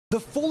The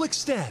full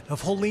extent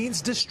of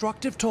Helene's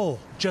destructive toll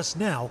just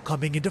now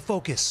coming into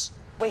focus.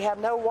 We have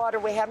no water,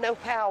 we have no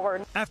power.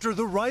 After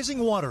the rising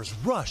waters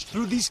rushed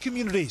through these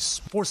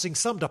communities, forcing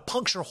some to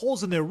puncture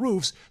holes in their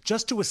roofs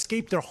just to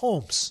escape their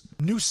homes.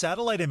 New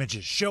satellite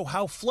images show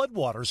how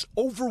floodwaters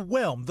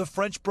overwhelmed the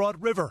French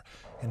Broad River,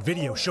 and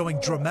video showing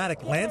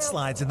dramatic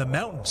landslides in the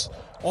mountains,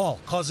 all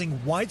causing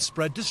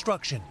widespread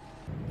destruction.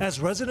 As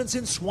residents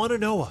in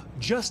Swannanoa,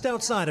 just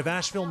outside of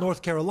Asheville,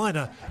 North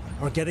Carolina,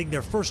 are getting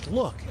their first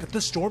look at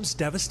the storm's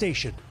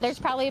devastation. There's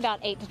probably about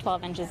 8 to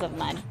 12 inches of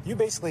mud. You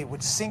basically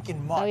would sink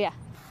in mud. Oh, yeah.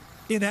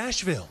 In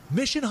Asheville,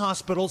 Mission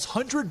Hospital's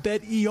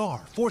 100-bed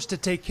ER forced to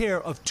take care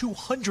of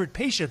 200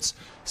 patients,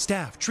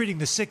 staff treating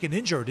the sick and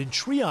injured in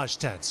triage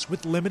tents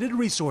with limited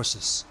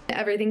resources.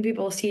 Everything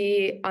people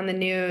see on the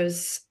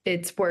news,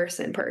 it's worse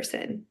in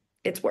person.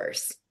 It's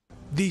worse.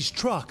 These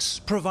trucks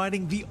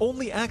providing the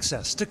only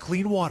access to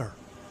clean water.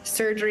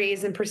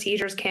 Surgeries and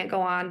procedures can't go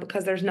on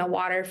because there's no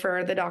water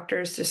for the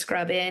doctors to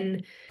scrub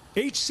in.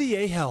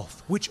 HCA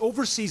Health, which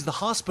oversees the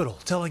hospital,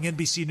 telling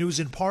NBC News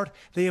in part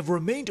they have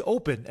remained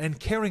open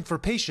and caring for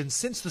patients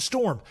since the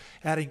storm,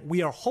 adding,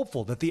 "We are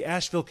hopeful that the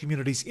Asheville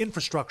community's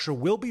infrastructure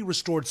will be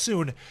restored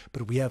soon,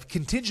 but we have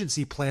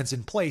contingency plans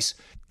in place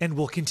and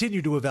will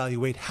continue to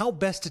evaluate how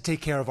best to take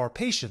care of our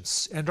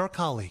patients and our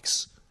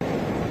colleagues."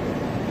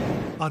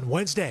 On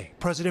Wednesday,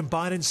 President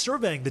Biden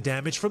surveying the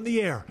damage from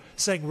the air,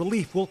 saying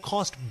relief will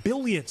cost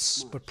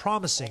billions, but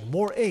promising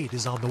more aid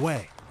is on the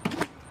way.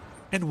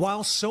 And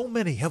while so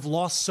many have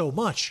lost so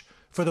much,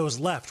 for those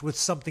left with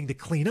something to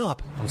clean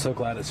up, I'm so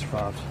glad it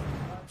survived.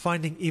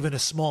 Finding even a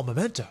small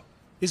memento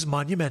is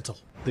monumental.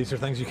 These are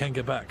things you can't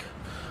get back.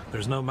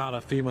 There's no amount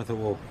of FEMA that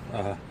will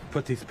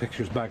put these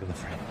pictures back in the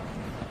frame.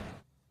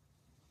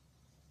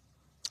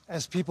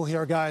 As people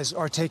here, guys,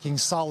 are taking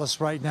solace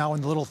right now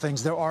in the little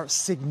things, there are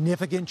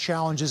significant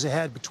challenges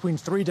ahead between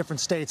 3 different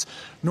states.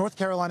 North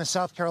Carolina,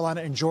 South Carolina,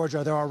 and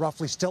Georgia. There are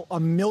roughly still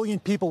 1 million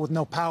people with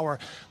no power.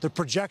 The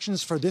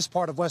projections for this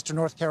part of western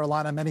North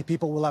Carolina, many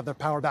people will have their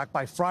power back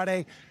by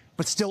Friday,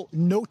 but still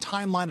no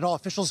timeline at all.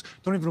 Officials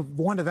don't even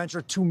want to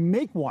venture to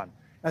make one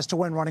as to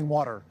when running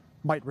water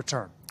might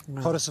return.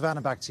 Hoda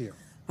Savannah, back to you.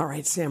 All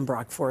right, Sam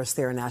Brock for us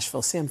there in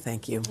Nashville. Sam,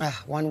 thank you.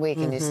 1 week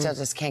and you still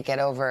just can't get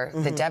over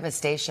the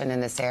devastation in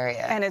this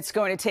area. And it's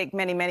going to take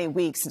many, many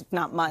weeks, if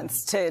not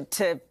months,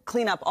 to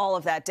clean up all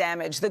of that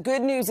damage. The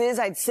good news is,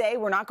 I'd say,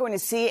 we're not going to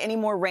see any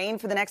more rain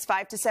for the next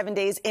 5 to 7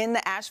 days in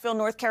the Asheville,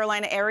 North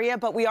Carolina area,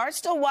 but we are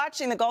still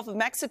watching the Gulf of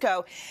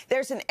Mexico.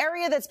 There's an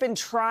area that's been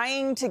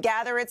trying to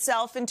gather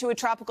itself into a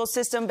tropical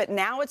system, but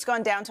now it's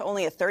gone down to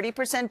only a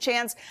 30%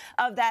 chance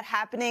of that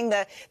happening.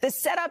 The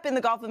setup in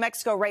the Gulf of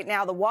Mexico right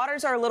now, the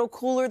waters are a little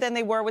cooler than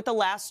they were with the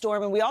last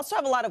storm, and we also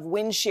have a lot of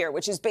wind shear,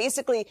 which is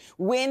basically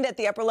wind at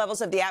the upper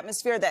levels of the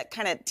atmosphere that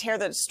kind of tear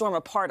the storm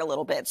apart a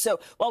little bit. So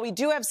while we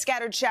do have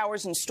scattered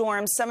showers and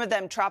storms, some of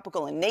them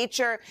tropical in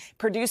nature,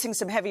 producing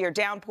some heavier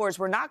downpours,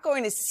 we're not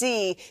going to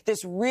see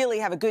this really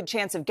have a good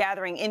chance of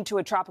gathering into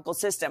a tropical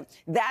system.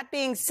 That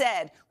being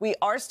said, we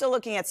are still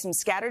looking at some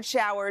scattered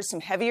showers, some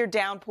heavier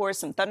downpours,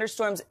 some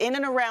thunderstorms in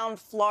and around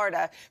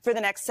Florida for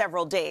the next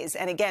several days.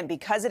 And again,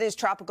 because it is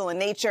tropical in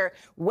nature,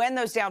 when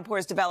those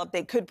downpours develop,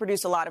 they could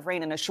produce a lot of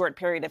rain in a short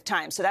period of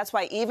time. So that's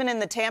why even in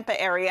the Tampa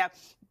area,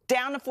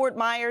 down to Fort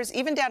Myers,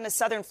 even down to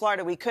southern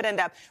Florida, we could end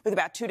up with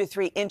about 2 to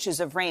 3 inches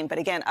of rain. But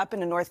again, up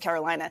into North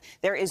Carolina,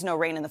 there is no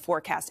rain in the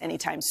forecast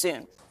anytime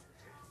soon.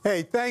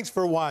 Hey, thanks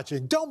for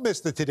watching. Don't miss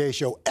the Today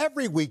Show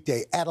every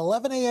weekday at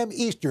 11 a.m.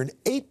 Eastern,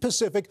 8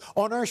 Pacific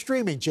on our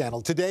streaming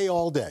channel, Today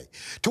All Day.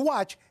 To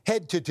watch,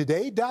 head to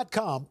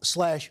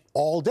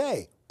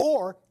today.com/allday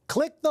or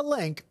click the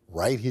link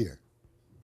right here.